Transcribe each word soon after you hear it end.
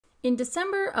In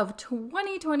December of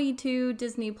 2022,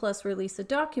 Disney Plus released a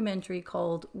documentary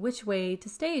called Which Way to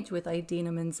Stage with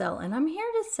Idina Menzel, and I'm here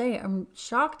to say I'm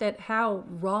shocked at how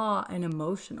raw and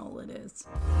emotional it is.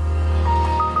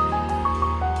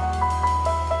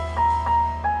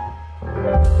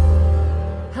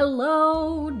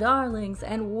 Hello, darlings,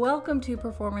 and welcome to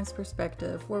Performance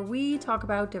Perspective, where we talk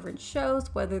about different shows,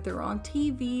 whether they're on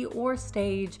TV or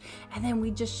stage, and then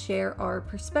we just share our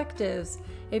perspectives.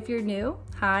 If you're new,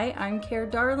 hi, I'm Care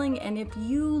Darling, and if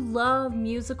you love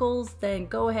musicals, then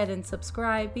go ahead and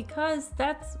subscribe because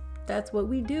that's what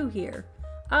we do here.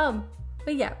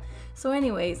 But yeah, so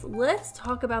anyways, let's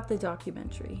talk about the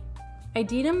documentary.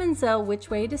 Idina Menzel, Which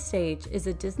Way to Stage is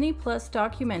a Disney Plus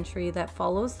documentary that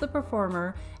follows the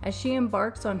performer as she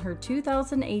embarks on her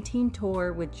 2018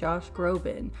 tour with Josh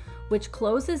Groban, which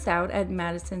closes out at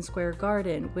Madison Square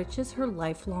Garden, which is her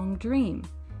lifelong dream.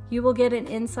 You will get an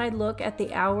inside look at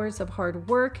the hours of hard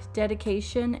work,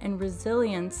 dedication, and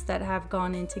resilience that have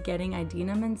gone into getting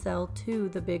Idina Menzel to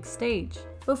the big stage.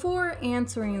 Before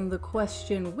answering the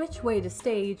question, which way to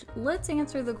stage, let's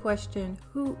answer the question,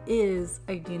 who is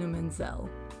Idina Menzel?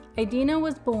 Idina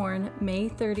was born May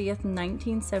 30th,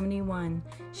 1971.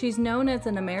 She's known as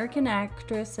an American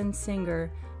actress and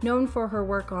singer. Known for her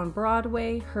work on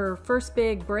Broadway, her first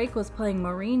big break was playing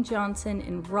Maureen Johnson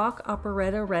in rock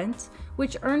operetta Rent,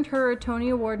 which earned her a Tony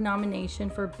Award nomination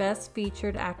for Best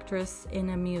Featured Actress in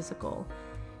a Musical.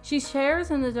 She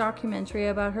shares in the documentary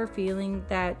about her feeling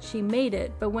that she made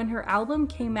it, but when her album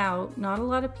came out, not a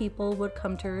lot of people would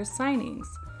come to her signings.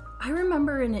 I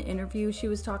remember in an interview she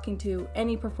was talking to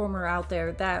any performer out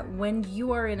there that when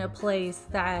you are in a place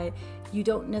that you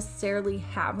don't necessarily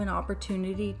have an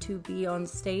opportunity to be on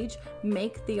stage,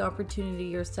 make the opportunity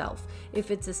yourself.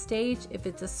 If it's a stage, if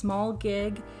it's a small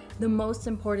gig, the most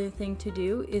important thing to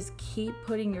do is keep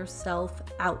putting yourself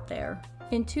out there.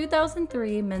 In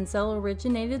 2003, Menzel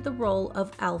originated the role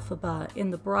of Elphaba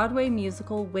in the Broadway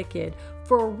musical Wicked,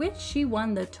 for which she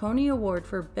won the Tony Award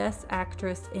for Best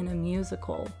Actress in a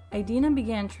Musical. Idina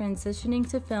began transitioning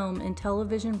to film and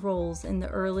television roles in the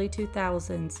early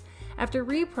 2000s, after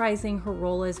reprising her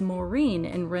role as Maureen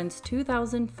in Rent's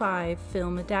 2005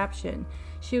 film adaptation.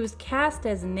 She was cast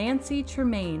as Nancy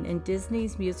Tremaine in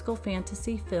Disney's musical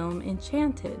fantasy film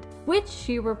Enchanted, which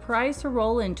she reprised her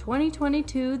role in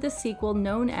 2022, the sequel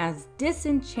known as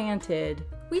Disenchanted.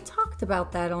 We talked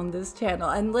about that on this channel,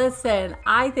 and listen,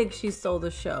 I think she stole the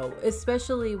show,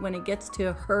 especially when it gets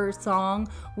to her song,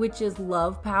 which is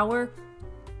Love Power.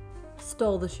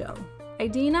 Stole the show.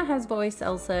 Idina has voiced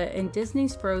Elsa in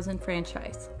Disney's Frozen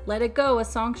franchise. Let It Go, a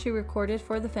song she recorded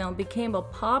for the film, became a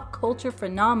pop culture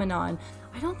phenomenon.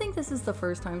 I don't think this is the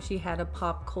first time she had a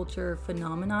pop culture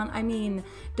phenomenon. I mean,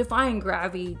 Defying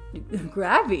Gravity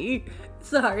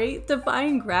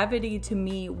to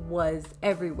me was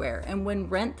everywhere. And when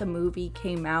Rent the movie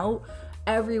came out,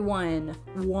 everyone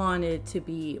wanted to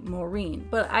be Maureen.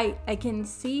 But I can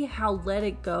see how Let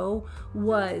It Go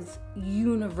was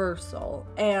universal.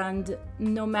 And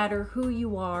no matter who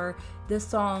you are, this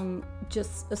song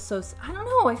just associates. I don't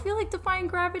know. I feel like Defying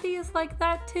Gravity is like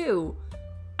that too.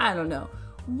 I don't know.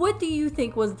 What do you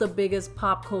think was the biggest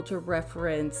pop culture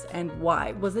reference and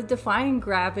why? Was it Defying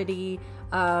Gravity?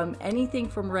 Anything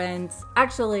from Rent?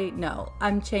 Actually, no.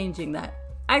 I'm changing that.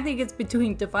 I think it's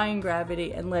between Defying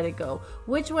Gravity and Let It Go.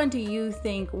 Which one do you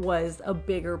think was a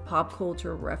bigger pop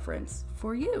culture reference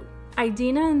for you?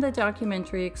 Idina in the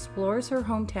documentary explores her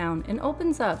hometown and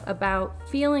opens up about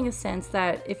feeling a sense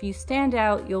that if you stand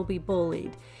out, you'll be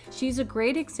bullied. She's a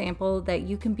great example that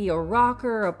you can be a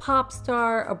rocker, a pop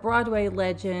star, a Broadway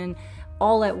legend,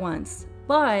 all at once.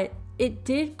 But it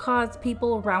did cause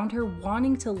people around her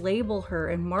wanting to label her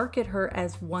and market her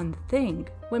as one thing.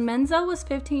 When Menzel was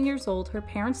 15 years old, her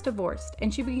parents divorced,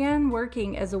 and she began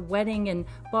working as a wedding and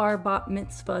bar bat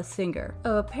mitzvah singer.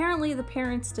 Apparently, the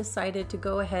parents decided to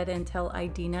go ahead and tell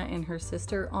Idina and her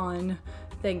sister on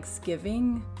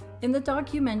Thanksgiving. In the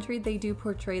documentary, they do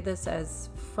portray this as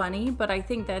funny, but I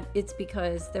think that it's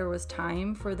because there was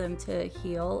time for them to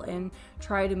heal and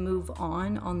try to move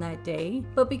on that day.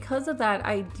 But because of that,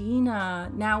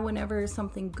 Idina, now whenever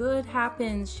something good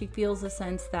happens, she feels a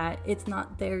sense that it's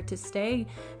not there to stay,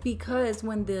 because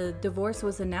when the divorce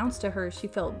was announced to her, she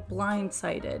felt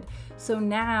blindsided. So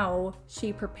now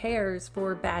she prepares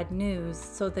for bad news,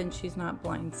 so then she's not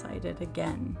blindsided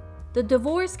again. The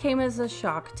divorce came as a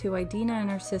shock to Idina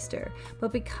and her sister,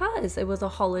 but because it was a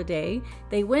holiday,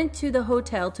 they went to the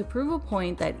hotel to prove a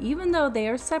point that even though they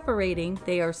are separating,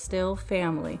 they are still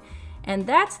family. And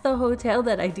that's the hotel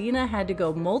that Idina had to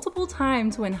go multiple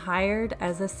times when hired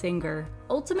as a singer.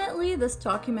 Ultimately, this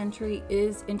documentary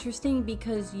is interesting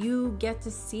because you get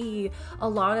to see a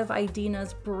lot of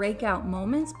Idina's breakout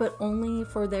moments, but only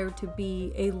for there to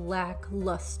be a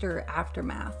lackluster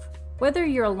aftermath. Whether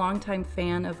you're a longtime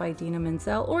fan of Idina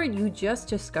Menzel or you just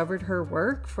discovered her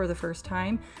work for the first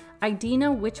time,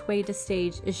 Idina Which Way to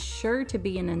Stage is sure to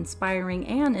be an inspiring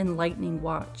and enlightening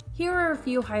watch. Here are a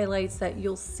few highlights that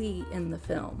you'll see in the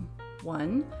film.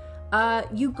 1.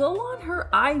 You go on her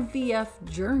IVF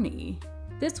journey.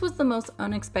 This was the most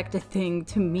unexpected thing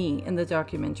to me in the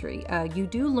documentary. You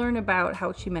do learn about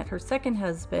how she met her second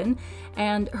husband,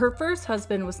 and her first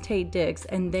husband was Taye Diggs,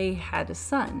 and they had a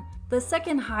son. The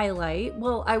second highlight,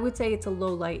 well, I would say it's a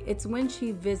low light. It's when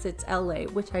she visits LA,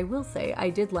 which I will say I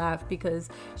did laugh because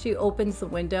she opens the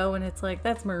window and it's like,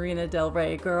 that's Marina Del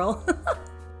Rey, girl.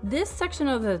 This section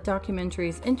of the documentary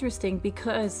is interesting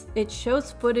because it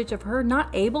shows footage of her not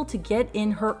able to get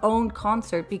in her own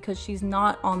concert because she's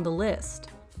not on the list.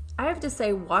 I have to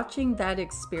say, watching that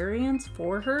experience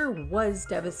for her was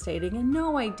devastating. And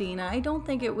no, Idina, I don't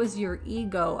think it was your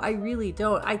ego. I really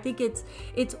don't. I think it's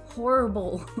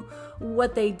horrible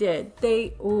what they did.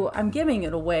 I'm giving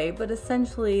it away, but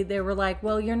essentially they were like,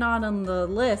 well, you're not on the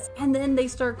list. And then they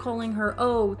start calling her,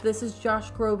 oh, this is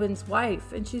Josh Groban's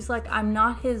wife. And she's like, I'm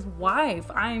not his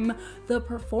wife. I'm the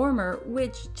performer,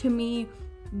 which to me,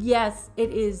 yes,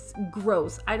 it is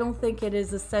gross. I don't think it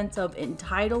is a sense of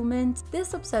entitlement.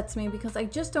 This upsets me because I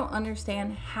just don't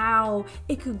understand how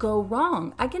it could go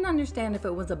wrong. I can understand if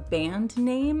it was a band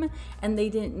name and they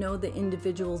didn't know the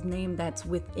individual's name that's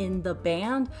within the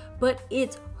band, but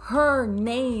it's her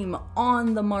name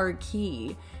on the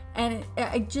marquee. And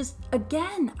I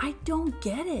don't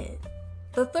get it.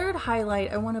 The third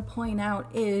highlight I want to point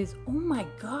out is, oh my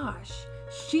gosh,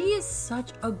 she is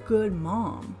such a good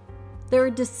mom. There are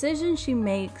decisions she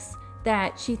makes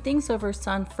that she thinks of her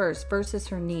son first versus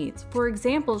her needs. For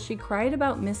example, she cried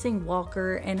about missing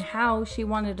Walker and how she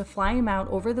wanted to fly him out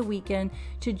over the weekend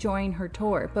to join her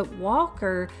tour. But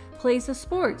Walker plays a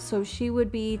sport, so she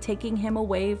would be taking him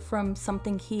away from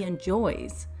something he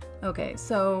enjoys. Okay,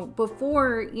 so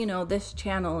before, this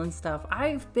channel and stuff,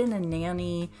 I've been a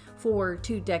nanny for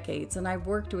 2 decades and I've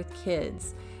worked with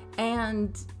kids.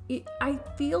 And I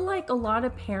feel like a lot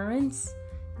of parents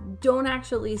don't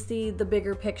actually see the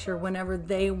bigger picture whenever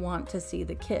they want to see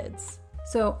the kids.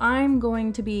 So I'm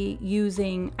going to be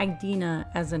using Idina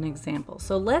as an example.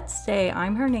 So let's say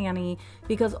I'm her nanny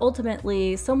because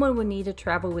ultimately someone would need to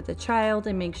travel with the child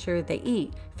and make sure they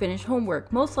eat, finish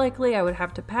homework. Most likely I would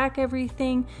have to pack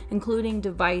everything, including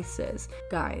devices.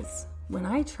 Guys, when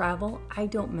I travel, I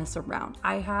don't mess around.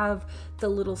 I have the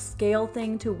little scale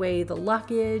thing to weigh the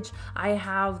luggage. I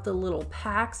have the little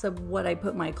packs of what I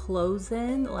put my clothes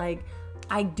in. Like,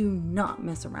 I do not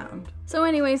mess around. So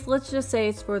anyways, let's just say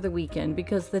it's for the weekend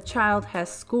because the child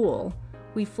has school.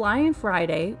 We fly in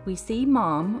Friday, we see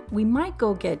mom, we might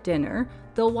go get dinner,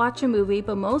 they'll watch a movie,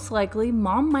 but most likely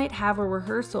mom might have a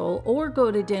rehearsal or go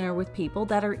to dinner with people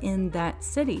that are in that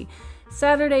city.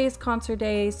 Saturday is concert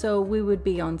day, so we would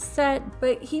be on set,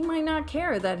 but he might not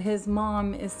care that his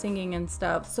mom is singing and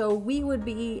stuff. So we would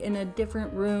be in a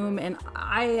different room and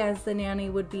I, as the nanny,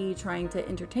 would be trying to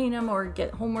entertain him or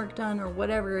get homework done or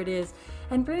whatever it is.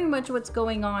 And pretty much what's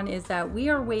going on is that we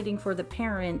are waiting for the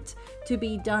parent to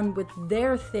be done with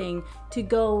their thing to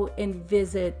go and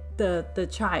visit the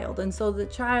child. And so the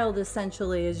child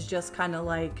essentially is just kind of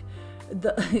like,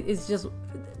 the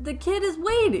kid is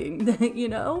waiting,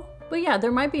 But yeah,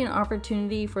 there might be an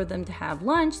opportunity for them to have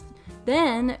lunch,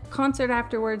 then concert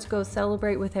afterwards, go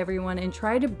celebrate with everyone and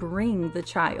try to bring the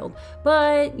child.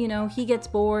 But, he gets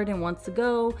bored and wants to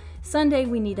go. Sunday,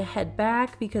 we need to head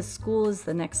back because school is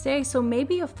the next day. So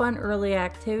maybe a fun early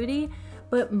activity,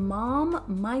 but mom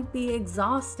might be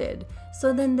exhausted.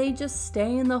 So then they just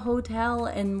stay in the hotel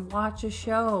and watch a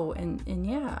show and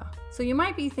yeah. So you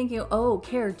might be thinking, oh,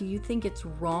 Care, do you think it's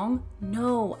wrong?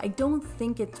 No, I don't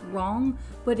think it's wrong,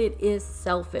 but it is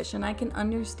selfish. And I can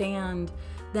understand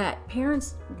that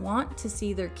parents want to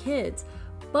see their kids.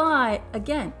 But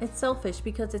again, it's selfish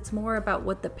because it's more about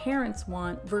what the parents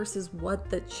want versus what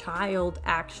the child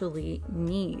actually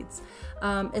needs.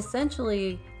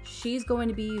 Essentially, she's going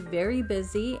to be very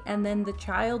busy and then the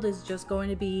child is just going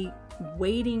to be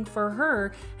waiting for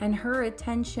her, and her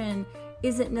attention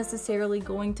isn't necessarily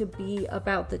going to be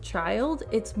about the child.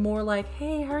 It's more like,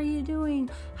 hey, how are you doing?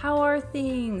 How are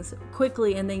things?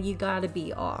 Quickly, and then you gotta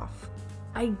be off.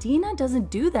 Idina doesn't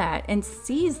do that and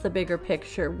sees the bigger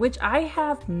picture, which I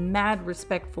have mad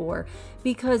respect for,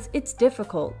 because it's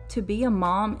difficult. To be a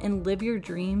mom and live your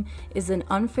dream is an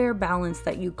unfair balance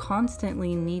that you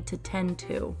constantly need to tend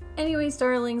to. Anyways,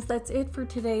 darlings, that's it for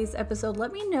today's episode.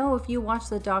 Let me know if you watched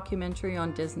the documentary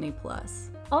on Disney+.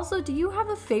 Also, do you have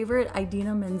a favorite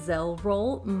Idina Menzel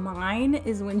role? Mine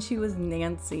is when she was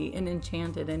Nancy in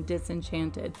Enchanted and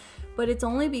Disenchanted, but it's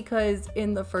only because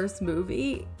in the first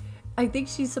movie, I think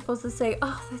she's supposed to say,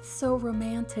 "Oh, that's so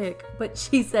romantic," but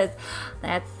she says,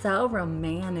 "That's so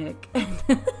romantic."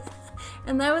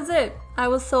 And that was it. I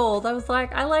was sold. I was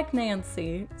like, I like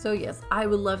Nancy. So yes, I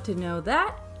would love to know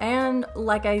that. And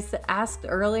like I asked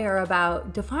earlier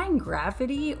about Defying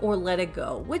Gravity or Let It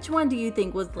Go, which one do you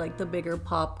think was like the bigger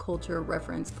pop culture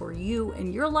reference for you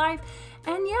in your life?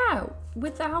 And yeah,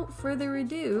 without further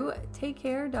ado, take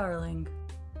care, darling.